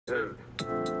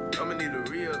I'ma need a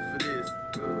re-up for this.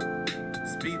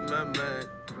 Speak my mind.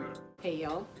 Hey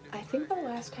y'all, I think the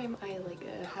last time I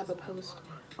have a post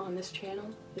on this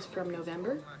channel is from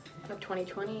November of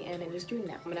 2020 and it is June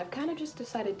now. I mean, I've kind of just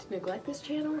decided to neglect this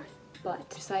channel, but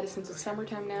decided since it's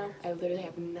summertime now, I literally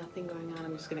have nothing going on,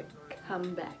 I'm just gonna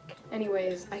come back.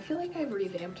 Anyways, I feel like I've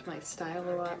revamped my style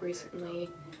a lot recently,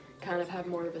 kind of have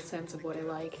more of a sense of what I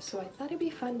like, so I thought it'd be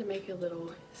fun to make a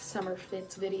little summer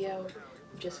fits video,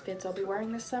 just fits I'll be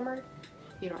wearing this summer.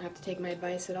 You don't have to take my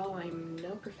advice at all, I'm no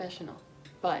professional.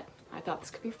 But I thought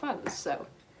this could be fun, so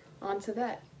on to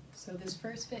that. So this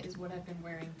first fit is what I've been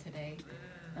wearing today.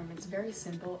 It's very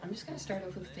simple. I'm just gonna start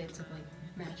off with fits of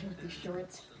matching with these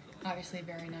shorts. Obviously a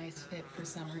very nice fit for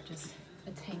summer, just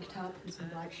a tank top and some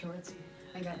black shorts.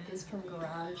 I got this from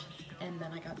Garage, and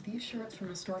then I got these shorts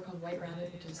from a store called White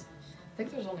Rabbit, which is, I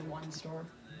think there's only one store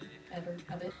ever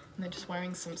of it. And then just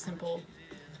wearing some simple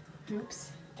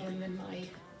hoops, and then my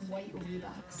white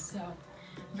Reeboks. So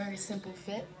very simple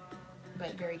fit,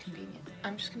 but very convenient.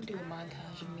 I'm just gonna do a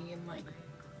montage of me in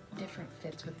different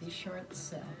fits with these shorts,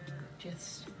 so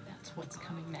just that's what's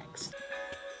coming next.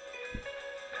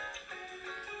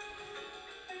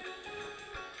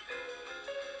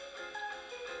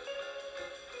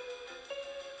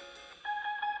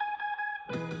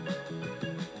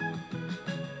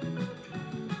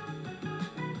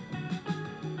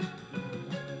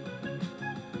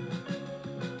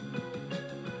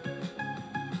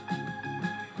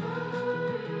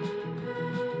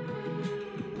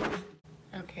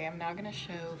 Okay, I'm now gonna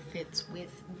show fits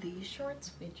with these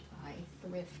shorts, which I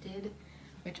thrifted,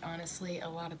 which honestly, a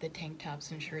lot of the tank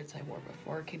tops and shirts I wore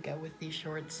before could go with these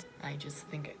shorts. I just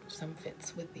think some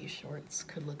fits with these shorts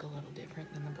could look a little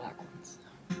different than the black ones.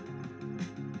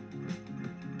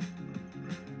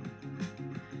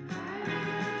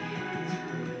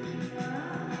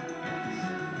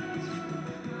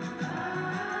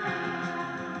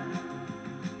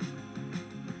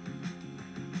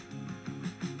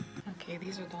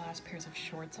 These are the last pairs of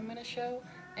shorts I'm going to show,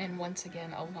 and once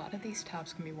again, a lot of these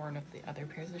tops can be worn with the other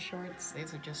pairs of shorts.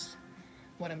 These are just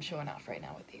what I'm showing off right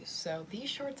now with these. So these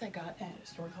shorts I got at a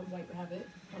store called White Rabbit.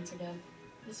 Once again,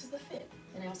 this is the fit,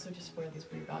 and I also just wear these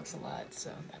Reeboks a lot,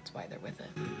 so that's why they're with it.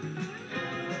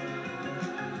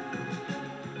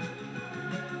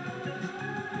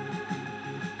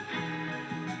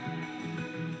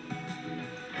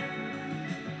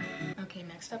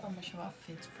 Next up, I'm going to show off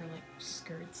fits for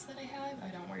skirts that I have. I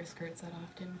don't wear skirts that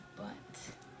often, but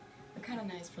they're kind of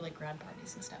nice for grad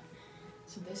parties and stuff.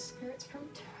 So this skirt's from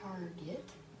Target,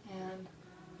 and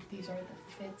these are the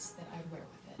fits that I wear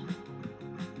with it.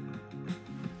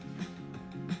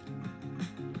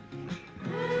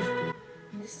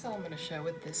 And this is all I'm going to show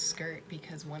with this skirt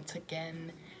because once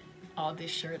again, all these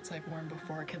shirts I've worn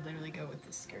before could literally go with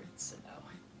this skirt, so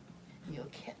you'll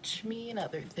catch me in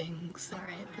other things.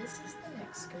 Alright, this is the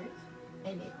next skirt,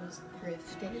 and it was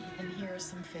thrifted, and here are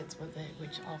some fits with it,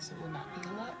 which also will not be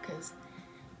a lot, because,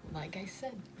 like I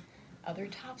said, other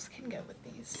tops can go with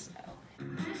these, so.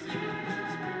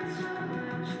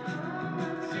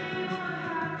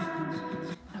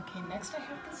 Okay, next I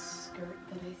have this skirt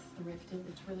that I thrifted.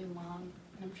 It's really long,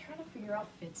 and I'm trying to figure out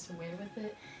fits to wear with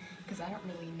it, because I don't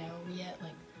really know yet,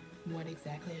 what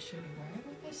exactly I should be wearing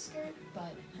with this skirt,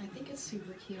 but I think it's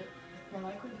super cute. Or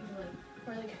when people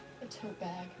wear a tote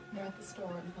bag, they're at the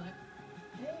store and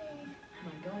hey,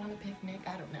 I'm going on a picnic,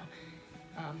 I don't know.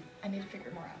 I need to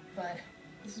figure more out, but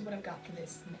this is what I've got for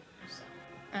this now, so.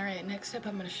 Alright, next up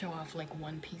I'm going to show off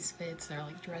one-piece fits. They're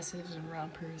dresses and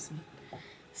rompers and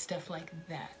stuff like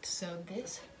that. So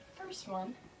this first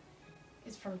one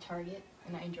is from Target,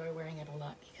 and I enjoy wearing it a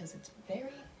lot because it's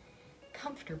very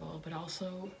comfortable, but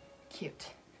also cute.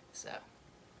 So,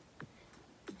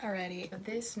 alrighty,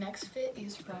 this next fit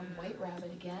is from White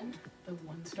Rabbit again, the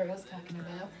one store I was talking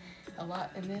about a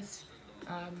lot in this.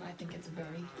 I think it's a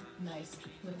very nice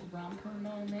little romper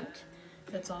moment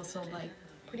that's also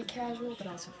pretty casual, but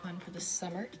also fun for the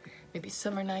summer. Maybe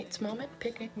summer nights moment,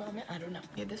 picnic moment, I don't know.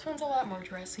 Yeah, this one's a lot more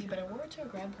dressy, but I wore it to a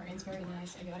grad party. It's very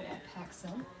nice. I got it at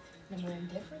PacSun, and I'm wearing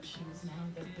different shoes now.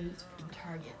 They're boots from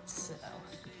Target, so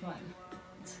fun.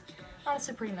 It's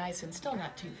honestly pretty nice and still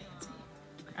not too fancy.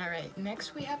 Alright,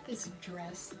 next we have this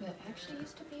dress that actually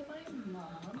used to be my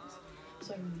mom's,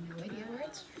 so I have no idea where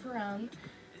it's from,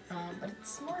 but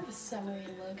it's more of a summery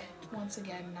look. Once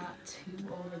again, not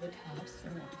too over the top, so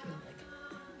I don't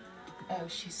feel oh,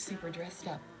 she's super dressed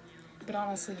up. But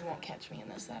honestly, you won't catch me in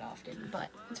this that often, but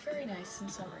it's very nice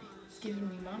and summery. It's giving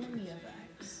me Mamma Mia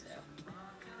vibes, so.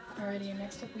 Alrighty, and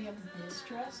next up we have this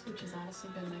dress, which has honestly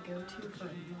been my go-to for a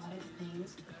lot of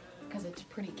things. because it's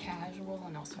pretty casual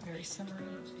and also very summery,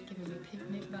 giving me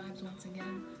picnic vibes once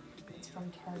again. It's from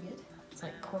Target. It's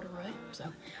like corduroy, so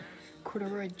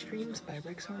Corduroy Dreams by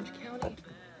Rex Orange County.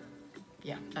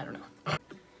 Yeah, I don't know.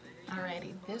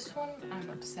 Alrighty, this one I'm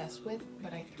obsessed with,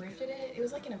 but I thrifted it. It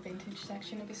was like in a vintage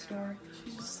section of a store.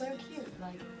 She's just so cute.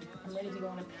 Like, I'm ready to go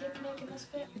on a picnic in this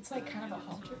fit. It's like kind of a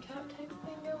halter top type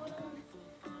thing going on.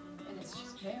 And it's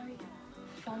just very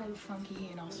fun and funky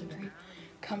and also very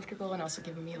comfortable and also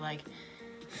giving me like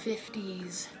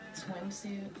 50s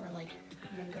swimsuit or like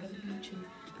you can go to the beach in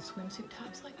swimsuit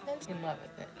tops like this. In love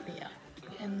with it, but yeah.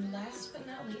 And last but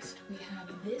not least, we have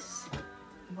this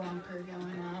romper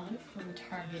going on from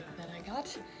Target that I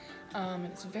got. And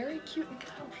it's very cute and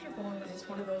comfortable. It's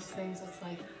one of those things that's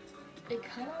like, it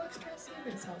kind of looks dressy,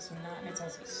 but it's also not, and it's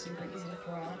also super easy to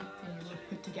throw on and you look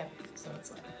put together. So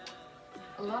it's like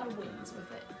a lot of wins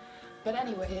with it. But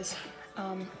anyways,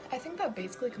 I think that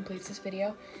basically completes this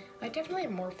video. I definitely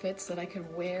have more fits that I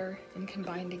could wear and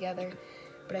combine together,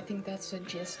 but I think that's the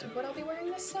gist of what I'll be wearing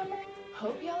this summer.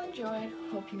 Hope y'all enjoyed.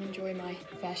 Hope you enjoy my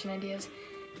fashion ideas.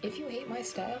 If you hate my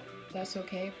style, that's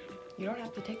okay. You don't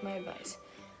have to take my advice.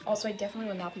 Also, I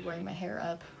definitely will not be wearing my hair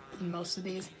up in most of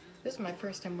these. This is my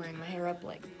first time wearing my hair up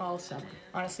like all summer.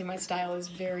 Honestly, my style is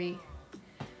very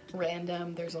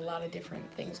random. There's a lot of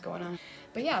different things going on.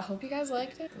 But yeah, I hope you guys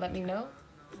liked it. Let me know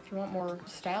if you want more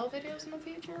style videos in the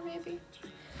future, maybe.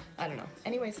 I don't know.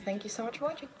 Anyways, thank you so much for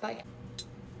watching. Bye.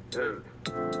 Yeah.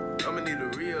 I'ma need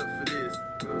a re-up for this.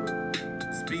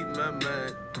 Speak my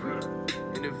mind.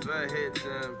 And if I had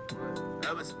time,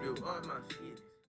 I would spill all my feelings.